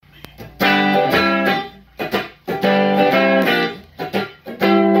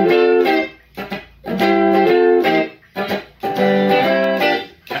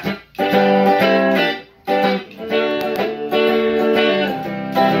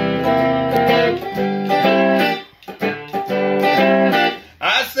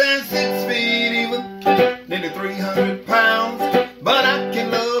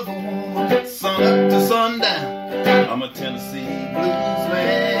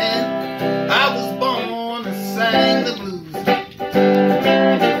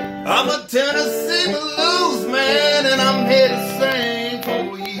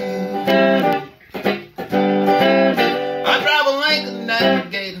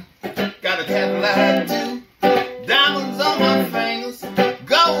man. Got a Cadillac too. Diamonds on my fingers.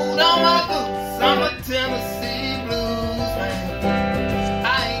 Gold on my boots. I'm a Tennessee blues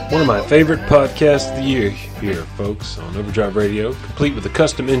man. One of my favorite podcasts of the year here, folks, on Overdrive Radio, complete with a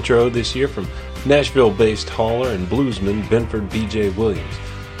custom intro this year from Nashville-based hauler and bluesman Benford B.J. Williams,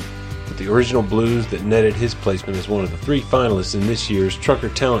 with the original blues that netted his placement as one of the 3 finalists in this year's Trucker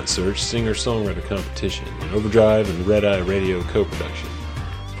Talent Search singer-songwriter competition, an Overdrive and Red Eye Radio co-production.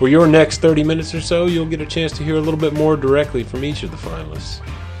 For your next 30 minutes or so, you'll get a chance to hear a little bit more directly from each of the finalists.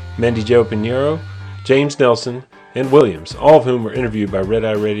 Mandy Jo Pinheiro, James Nelson, and Williams, all of whom were interviewed by Red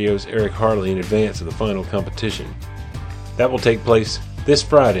Eye Radio's Eric Harley in advance of the final competition. That will take place this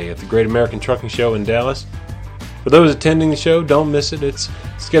Friday at the Great American Trucking Show in Dallas. For those attending the show, don't miss it. It's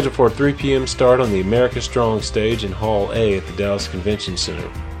scheduled for a 3 p.m. start on the America Strong stage in Hall A at the Dallas Convention Center.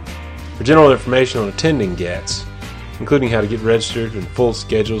 For general information on attending GATS, including how to get registered and full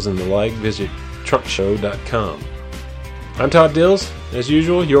schedules and the like, visit truckshow.com. I'm Todd Dills, as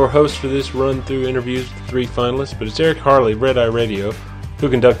usual, your host for this run-through interviews with the 3 finalists, but it's Eric Harley, Red Eye Radio, who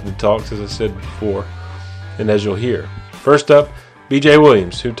conducted the talks, as I said before, and as you'll hear. First up, B.J.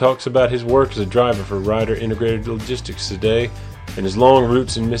 Williams, who talks about his work as a driver for Ryder Integrated Logistics today and his long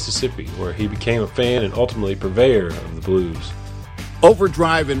roots in Mississippi, where he became a fan and ultimately purveyor of the blues.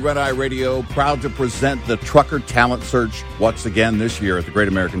 Overdrive and Red Eye Radio, proud to present the Trucker Talent Search once again this year at the Great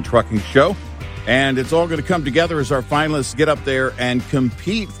American Trucking Show. And it's all going to come together as our finalists get up there and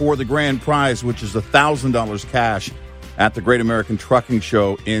compete for the grand prize, which is $1,000 cash at the Great American Trucking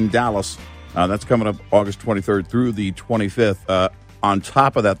Show in Dallas. That's coming up August 23rd through the 25th. On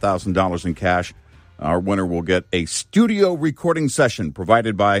top of that $1,000 in cash, our winner will get a studio recording session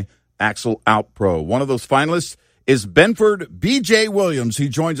provided by Axel Out Pro. One of those finalists is Benford B.J. Williams. He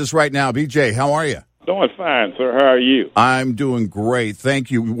joins us right now. B.J., how are you? Doing fine, sir. How are you? I'm doing great.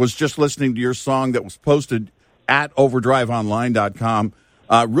 Thank you. Was just listening to your song that was posted at overdriveonline.com.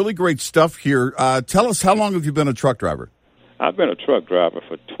 Really great stuff here. Tell us, how long have you been a truck driver? I've been a truck driver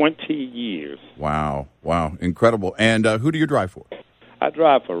for 20 years. Wow. Incredible. And who do you drive for? I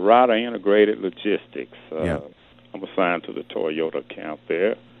drive for Ryder Integrated Logistics. Yeah. I'm assigned to the Toyota account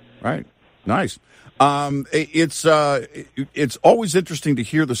there. Right. Nice. It's always interesting to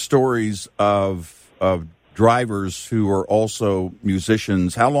hear the stories of drivers who are also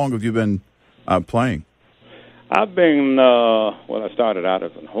musicians. How long have you been playing? I've been, I started out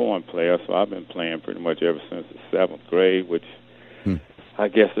as a horn player, so I've been playing pretty much ever since the 7th grade, which I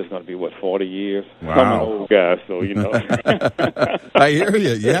guess it's going to be, 40 years? Wow. I'm an old guy, so, I hear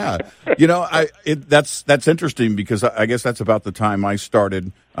you, yeah. That's interesting because I guess that's about the time I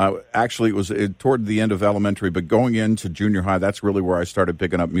started. Actually, it was toward the end of elementary, but going into junior high, that's really where I started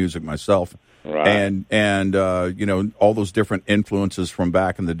picking up music myself. Right. And all those different influences from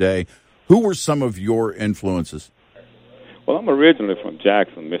back in the day. Who were some of your influences? Well, I'm originally from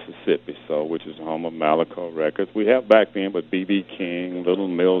Jackson, Mississippi, which is the home of Malaco Records. We have back then with B.B. King, Little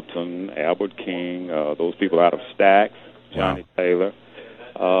Milton, Albert King, those people out of Stax, Johnny Taylor.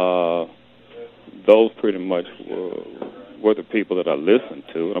 Those pretty much were the people that I listened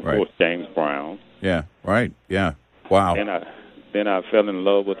to, and of course James Brown. Yeah, right. Yeah, wow. And then I fell in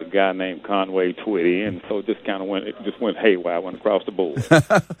love with a guy named Conway Twitty, and so it just went haywire, went across the board.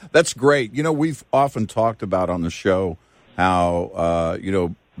 That's great. We've often talked about on the show how,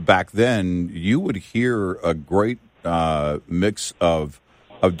 back then you would hear a great mix of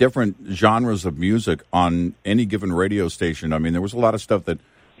different genres of music on any given radio station. I mean, there was a lot of stuff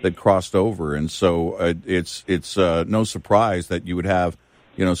that crossed over, and so it's no surprise that you would have,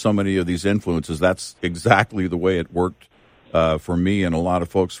 so many of these influences. That's exactly the way it worked for me and a lot of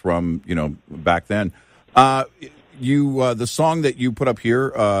folks from, back then. The song that you put up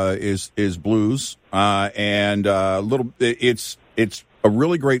here is blues, and it's a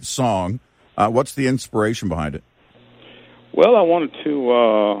really great song. What's the inspiration behind it? Well, I wanted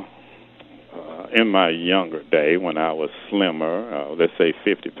to, in my younger day when I was slimmer, let's say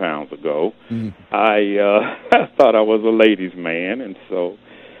 50 pounds ago, I thought I was a ladies' man, and so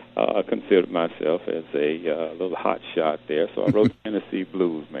I considered myself as a little hot shot there. So I wrote Tennessee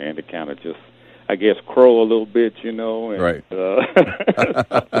Blues, man, to kind of just, I guess, crow a little bit, And, right.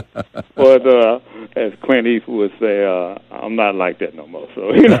 But as Clint Eastwood would say, I'm not like that no more.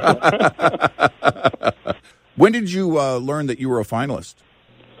 So, When did you learn that you were a finalist?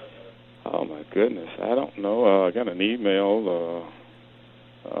 Oh my goodness, I don't know. I got an email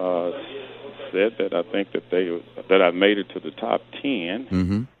said that I think that I made it to the top 10,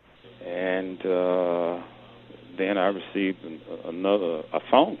 and then I received a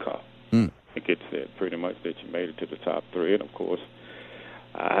phone call. I think it said pretty much that you made it to the top 3, and of course,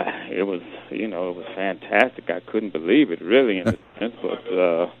 it was, it was fantastic. I couldn't believe it, really, in a sense. But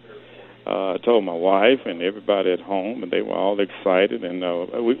I told my wife and everybody at home, and they were all excited. And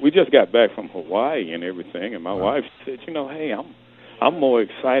we just got back from Hawaii and everything, and my wife said, hey, I'm more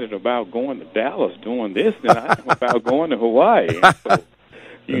excited about going to Dallas doing this than I am about going to Hawaii.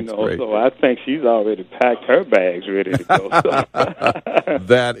 And so, great. So I think she's already packed her bags ready to go.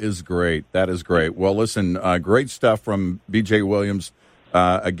 That is great. That is great. Well, listen, great stuff from B.J. Williams.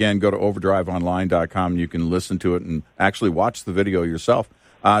 Again, go to overdriveonline.com. You can listen to it and actually watch the video yourself.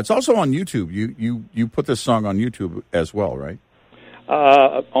 It's also on YouTube. You put this song on YouTube as well, right?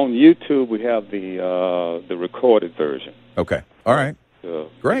 On YouTube, we have the recorded version. Okay. All right.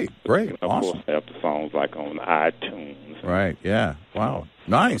 Great. Of Awesome. course, have the songs like on iTunes. Right. Yeah. Wow.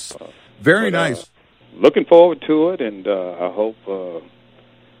 Nice. Very nice. Looking forward to it, and I hope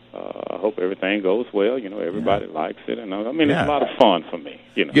everything goes well. Everybody likes it, and it's a lot of fun for me.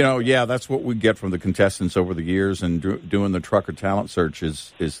 That's what we get from the contestants over the years, and doing the trucker talent search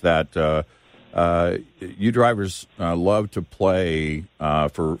is that you drivers love to play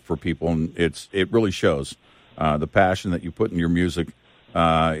for people, and it really shows. The passion that you put in your music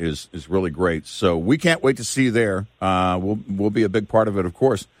is really great. So we can't wait to see you there. We'll be a big part of it, of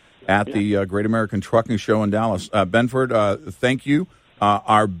course, at the Great American Trucking Show in Dallas. Benford, thank you.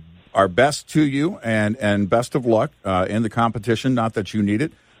 Our best to you, and best of luck in the competition. Not that you need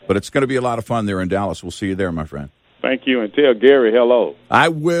it, but it's going to be a lot of fun there in Dallas. We'll see you there, my friend. Thank you, and tell Gary hello. I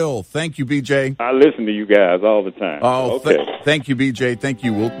will. Thank you, BJ. I listen to you guys all the time. Oh, okay. Thank you, BJ. Thank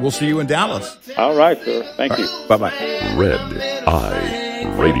you. We'll see you in Dallas. All right, sir. Thank you. Bye-bye. Red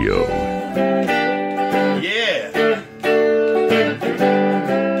Eye Radio. Yeah.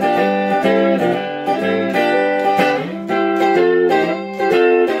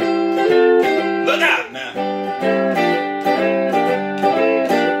 Look out now.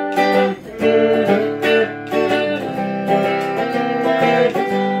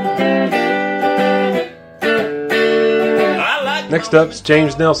 Next up is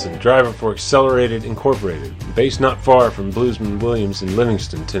James Nelson, driver for Accelerated Incorporated, based not far from Bluesman Williams in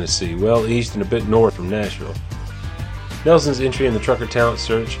Livingston, Tennessee, well east and a bit north from Nashville. Nelson's entry in the Trucker Talent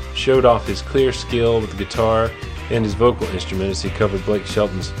Search showed off his clear skill with the guitar and his vocal instrument as he covered Blake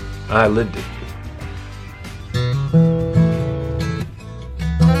Shelton's I Lived It.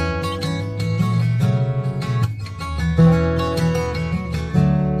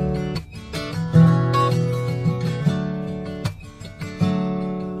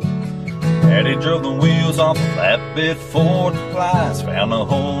 Daddy drove the wheels off a flatbed Ford Flies, found a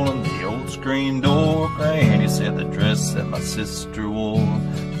hole in the old screen door. Granny said the dress that my sister wore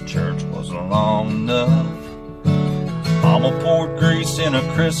to church wasn't long enough. Mama poured grease in a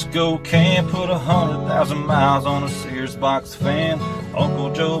Crisco can, put 100,000 miles on a Sears box fan.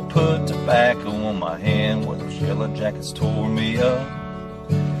 Uncle Joe put tobacco on my hand where those yellow jackets tore me up.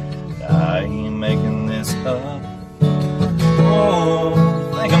 I ain't making this up. Oh,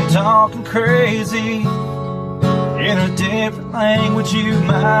 think I'm talking crazy in a different language you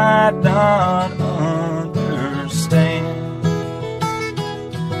might not understand.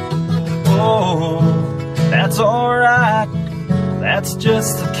 Oh, that's alright. That's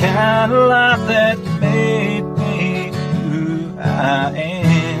just the kind of life that made me who I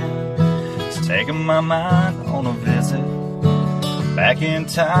am. It's taking my mind on a visit back in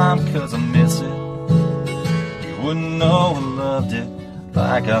time 'cause I miss it. You wouldn't know I loved it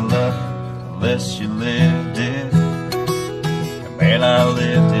like I love it unless you lived it. And man, I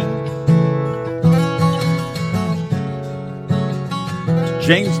lived it.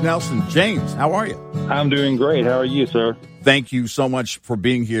 James Nelson. James, how are you? I'm doing great. How are you, sir? Thank you so much for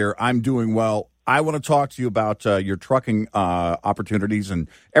being here. I'm doing well. I want to talk to you about your trucking opportunities and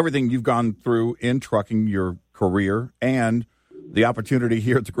everything you've gone through in trucking, your career, and the opportunity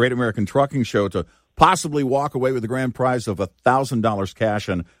here at the Great American Trucking Show to possibly walk away with the grand prize of $1,000 cash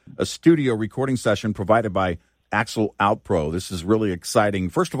and a studio recording session provided by Axle Out Pro. This is really exciting.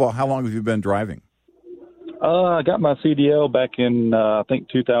 First of all, how long have you been driving? I got my CDL back in, I think,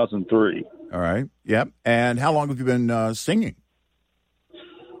 2003. All right. Yep. And how long have you been singing?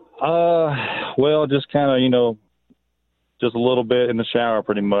 Well, just kind of, just a little bit in the shower,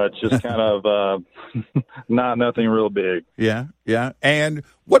 pretty much. Just kind of nothing real big. Yeah, yeah. And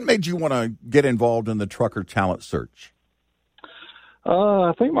what made you want to get involved in the trucker talent search?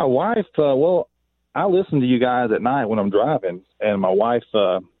 I think my wife. I listen to you guys at night when I'm driving, and my wife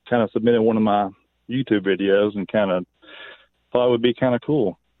kind of submitted one of my YouTube videos, and kind of thought it would be kind of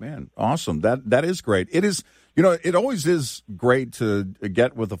cool. Man, awesome. That is great. It is. It always is great to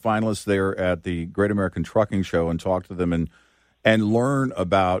get with the finalists there at the Great American Trucking Show and talk to them and and learn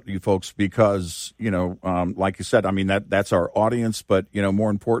about you folks because, like you said, I mean, that's our audience. But, more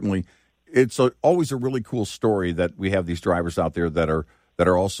importantly, it's always a really cool story that we have these drivers out there that are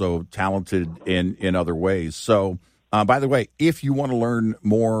also talented in other ways. So, by the way, if you want to learn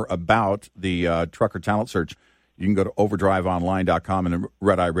more about the Trucker Talent Search, you can go to overdriveonline.com and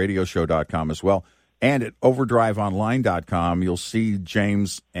redeyeradioshow.com as well. And at overdriveonline.com, you'll see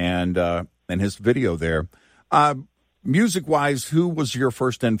James and his video there. Music-wise, who was your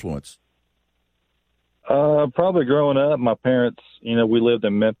first influence? Probably growing up, my parents, we lived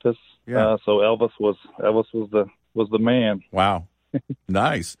in Memphis. Yeah. So Elvis was the man. Wow.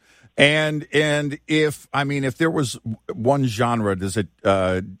 Nice. And if there was one genre, does it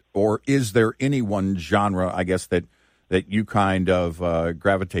or is there any one genre, I guess, that you kind of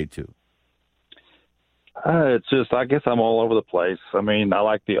gravitate to? It's just, I guess I'm all over the place. I mean, I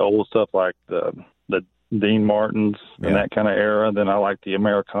like the old stuff like the Dean Martins and that kind of era. Then I like the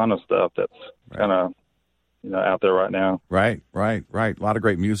Americana stuff that's kind of, out there right now. Right. A lot of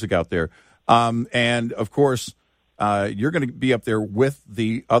great music out there. And, of course, you're going to be up there with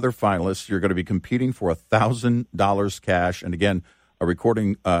the other finalists. You're going to be competing for $1,000 cash. And, again, a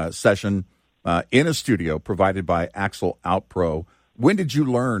recording session in a studio provided by Axle Out Pro. When did you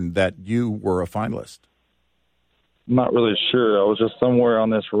learn that you were a finalist? I'm not really sure. I was just somewhere on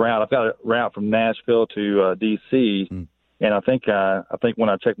this route. I've got a route from Nashville to D.C., and I think when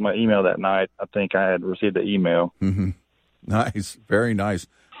I checked my email that night, I think I had received the email. Mm-hmm. Nice. Very nice.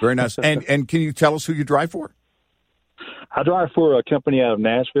 Very nice. And can you tell us who you drive for? I drive for a company out of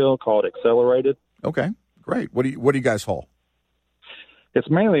Nashville called Accelerated. Okay, great. What do you guys haul? It's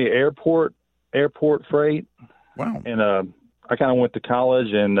mainly airport freight. Wow. And I kind of went to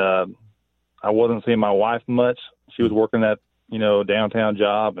college, and I wasn't seeing my wife much. She was working that, downtown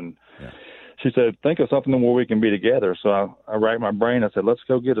job, and she said, think of something where we can be together. So I racked my brain. I said, let's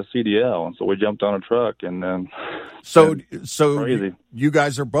go get a CDL. And so we jumped on a truck, and then So crazy. You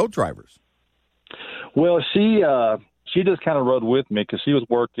guys are boat drivers? Well, she just kind of rode with me because she was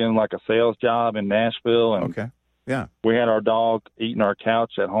working like a sales job in Nashville, and okay, yeah, we had our dog eating our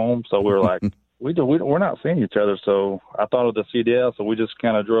couch at home, so we were like, we're not seeing each other. So I thought of the CDL, so we just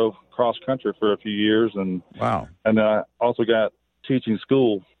kind of drove cross country for a few years, and wow, and then I also got teaching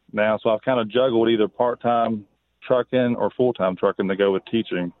school now, so I've kind of juggled either part-time trucking or full-time trucking to go with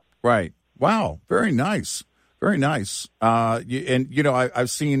teaching. Right. Wow. Very nice. Very nice. I've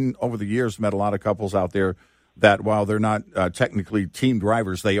seen over the years, met a lot of couples out there that while they're not technically team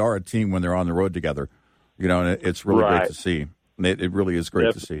drivers, they are a team when they're on the road together. And it's really great to see. It really is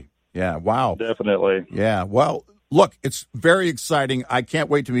great to see. Yeah. Wow. Definitely. Yeah. Well, look, it's very exciting. I can't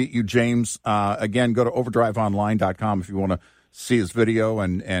wait to meet you, James. Again, go to overdriveonline.com if you want to see his video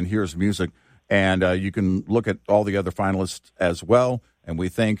and hear his music. And you can look at all the other finalists as well. And we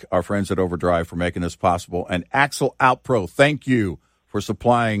thank our friends at Overdrive for making this possible. And Axle Out Pro, thank you for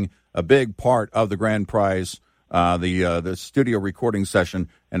supplying a big part of the grand prize, the studio recording session,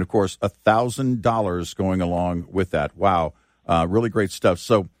 and, of course, $1,000 going along with that. Wow, really great stuff.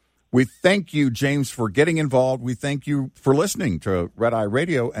 So we thank you, James, for getting involved. We thank you for listening to Red Eye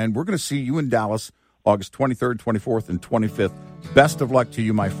Radio, and we're going to see you in Dallas August 23rd, 24th, and 25th. Best of luck to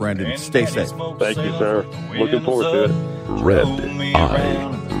you, my friend, and stay safe. Thank you, sir. Looking forward to it. Red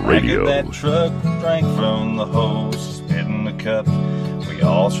Eye Radio. That truck drank from the hose, spit in the cup. We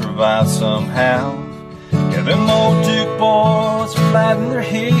all survived somehow. Yeah, them old Duke boys flat in their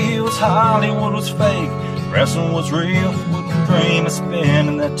heels. Hollywood was fake, wrestling was real. Wouldn't dream of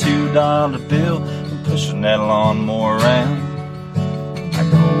spending that $2 bill and pushing that lawnmower around. I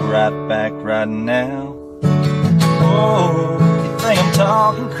go right back right now. Oh, you think I'm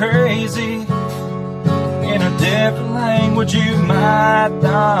talking crazy? In a different language you might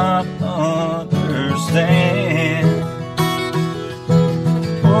not understand.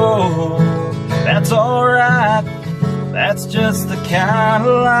 Oh, that's alright. That's just the kind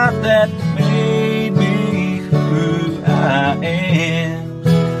of life that made me who I am.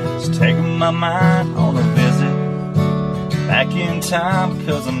 Just taking my mind on a visit back in time,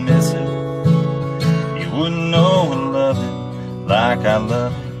 'cause I miss it. You wouldn't know I love it like I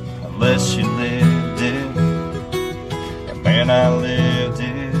love it unless you lived it. And man, I lived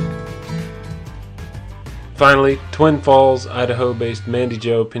it. Finally, Twin Falls, Idaho-based Mandy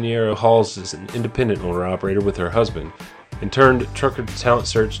Jo Pinheiro hauls is an independent owner-operator with her husband, and turned Trucker Talent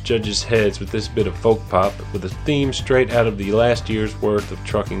Search judges' heads with this bit of folk pop with a theme straight out of the last year's worth of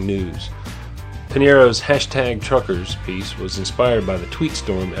trucking news. Pinheiro's #Truckers piece was inspired by the tweet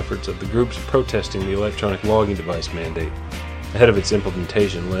storm efforts of the groups protesting the electronic logging device mandate ahead of its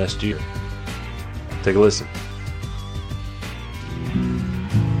implementation last year. Take a listen.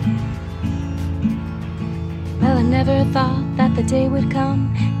 never thought that the day would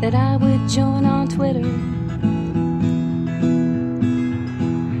come that I would join on Twitter.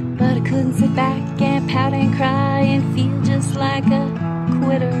 But I couldn't sit back and pout and cry and feel just like a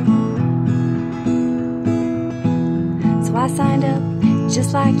quitter. So I signed up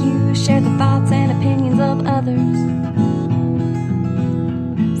just like you, share the thoughts and opinions of others.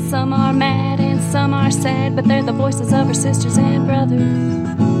 Some are mad and some are sad, but they're the voices of our sisters and brothers.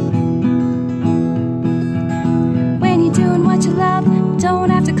 When you're doing what you love, don't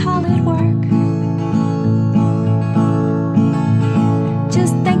have to call it work.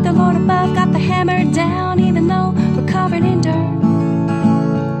 Just thank the Lord above, got the hammer down, even though we're covered in dirt.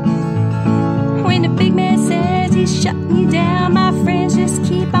 When the big man says he's shutting you down, my friends, just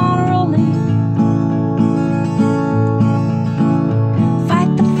keep on rolling.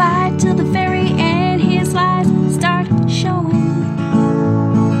 Fight the fight till the very end, his lies start showing.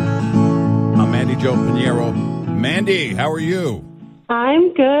 I'm Mandy Jo Pinheiro. Mandy, how are you?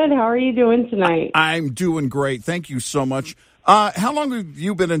 I'm good. How are you doing tonight? I'm doing great. Thank you so much. How long have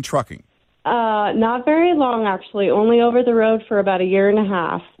you been in trucking? Not very long, actually. Only over the road for about a year and a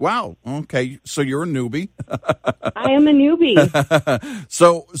half. Wow. Okay. So you're a newbie. I am a newbie.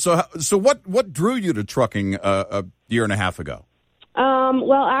 So what drew you to trucking a year and a half ago?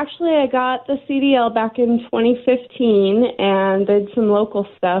 Well, actually, I got the CDL back in 2015 and did some local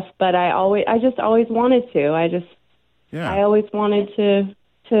stuff, but I just always wanted to. I always wanted to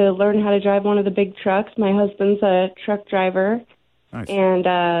learn how to drive one of the big trucks. My husband's a truck driver. Nice.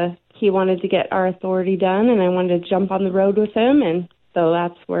 And he wanted to get our authority done, and I wanted to jump on the road with him, and so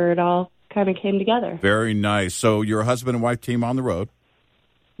that's where it all kind of came together. Very nice. So you're a husband and wife team on the road?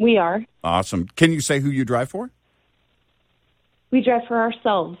 We are. Awesome. Can you say who you drive for? We drive for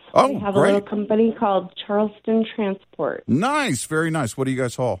ourselves. Oh, we have great. a little company called Charleston Transport. Nice. Very nice. What do you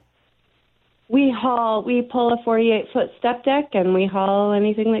guys haul? We pull a 48-foot step deck, and we haul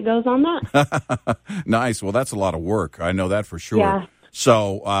anything that goes on that. Nice. Well, that's a lot of work. I know that for sure. Yeah.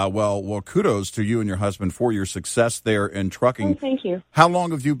 So, well, kudos to you and your husband for your success there in trucking. Oh, thank you. How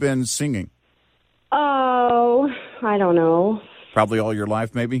long have you been singing? Oh, I don't know. Probably all your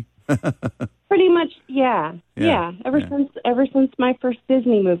life, maybe? Pretty much, yeah. Ever since my first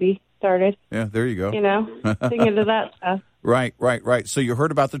Disney movie started. Yeah, there you go. You know, singing to that stuff. Right. So you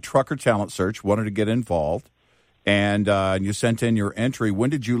heard about the Trucker Talent Search, wanted to get involved, and you sent in your entry. When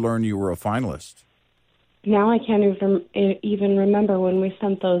did you learn you were a finalist? Now I can't even remember when we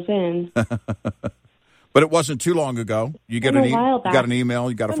sent those in. But it wasn't too long ago. You got an email,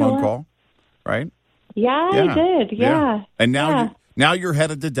 you got a phone call, right? Yeah, I did. Yeah. And now you're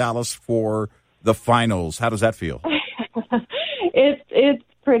headed to Dallas for the finals. How does that feel? It's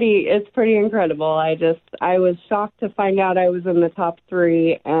pretty incredible. I was shocked to find out I was in the top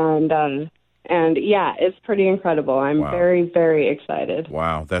 3, and yeah, it's pretty incredible. I'm very, very excited.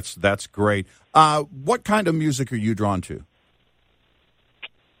 Wow, that's great. What kind of music are you drawn to?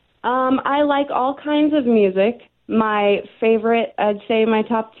 I like all kinds of music. My favorite, I'd say my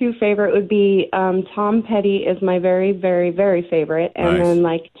top 2 favorite would be Tom Petty is my very, very, very favorite. And then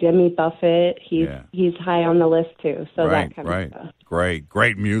like Jimmy Buffett, he's high on the list too. So that kind of stuff.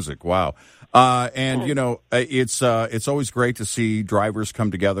 Great music. Wow. And you know, it's always great to see drivers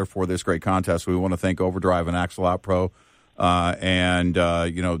come together for this great contest. We want to thank Overdrive and Axle Out Pro. And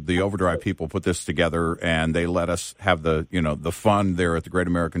the Overdrive people put this together, and they let us have the fun there at the Great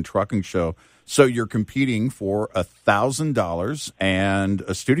American Trucking Show. So you're competing for $1,000 and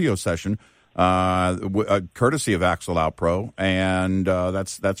a studio session, courtesy of Axle Out Pro, and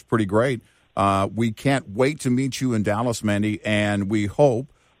that's pretty great. We can't wait to meet you in Dallas, Mandy, and we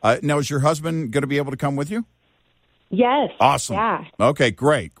hope. Now, is your husband going to be able to come with you? Yes. Awesome. Yeah. Okay,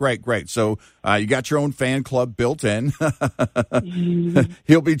 great. So you got your own fan club built in.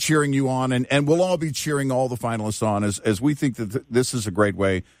 He'll be cheering you on, and we'll all be cheering all the finalists on as we think that this is a great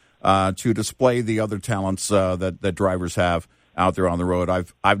way to display the other talents that drivers have out there on the road.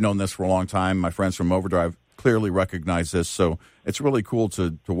 I've known this for a long time. My friends from Overdrive clearly recognize this, so it's really cool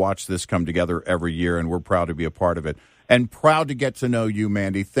to watch this come together every year, and we're proud to be a part of it. And proud to get to know you,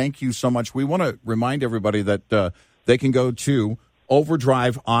 Mandy. Thank you so much. We want to remind everybody that they can go to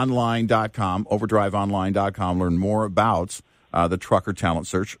overdriveonline.com, learn more about the Trucker Talent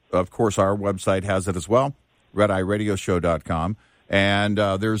Search. Of course, our website has it as well, redeyeradioshow.com. And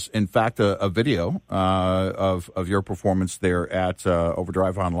there's, in fact, a video of your performance there at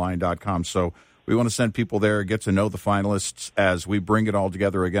overdriveonline.com. So we want to send people there, get to know the finalists as we bring it all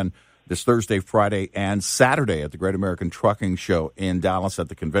together again this Thursday, Friday, and Saturday at the Great American Trucking Show in Dallas at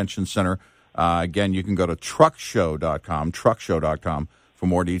the Convention Center. Again, you can go to truckshow.com for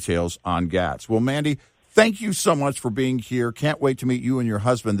more details on GATS. Well, Mandy, thank you so much for being here. Can't wait to meet you and your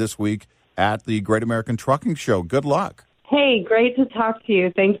husband this week at the Great American Trucking Show. Good luck. Hey, great to talk to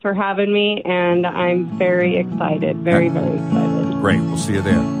you. Thanks for having me, and I'm very excited. Very excited. Great. We'll see you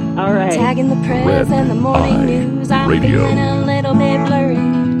there. All right. Tagging the press and the morning news, I'm Radio. feeling a little bit blurry.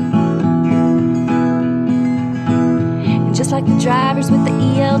 And just like the drivers with the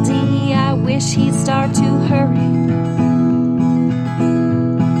ELD, I wish he'd start to hurry.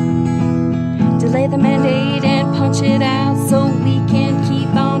 Delay the mandate and punch it out so we can keep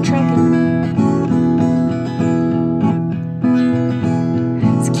on trucking.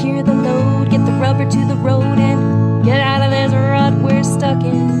 Secure the load, get the rubber to the road, and get out of this rut we're stuck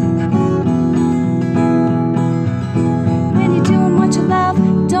in. When you're doing what you love,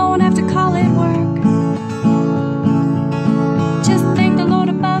 don't have to call it work. Just think the Lord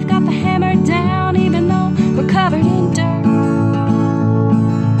above got the hammer down, even though we're covered in dirt.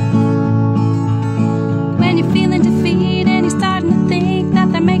 When you're feeling defeat and you're starting to think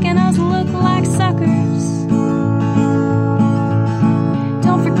that they're making us look like suckers,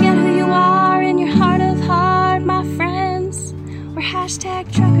 don't forget who you are in your heart of heart, my friends. We're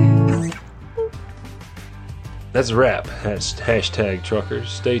hashtag truckers. That's a wrap. That's hashtag truckers.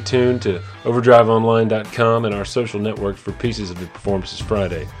 Stay tuned to overdriveonline.com and our social networks for pieces of the Performances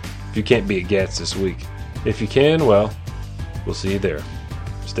Friday. If you can't be at GATS this week. If you can, well, we'll see you there.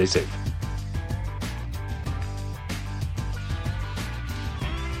 Stay safe.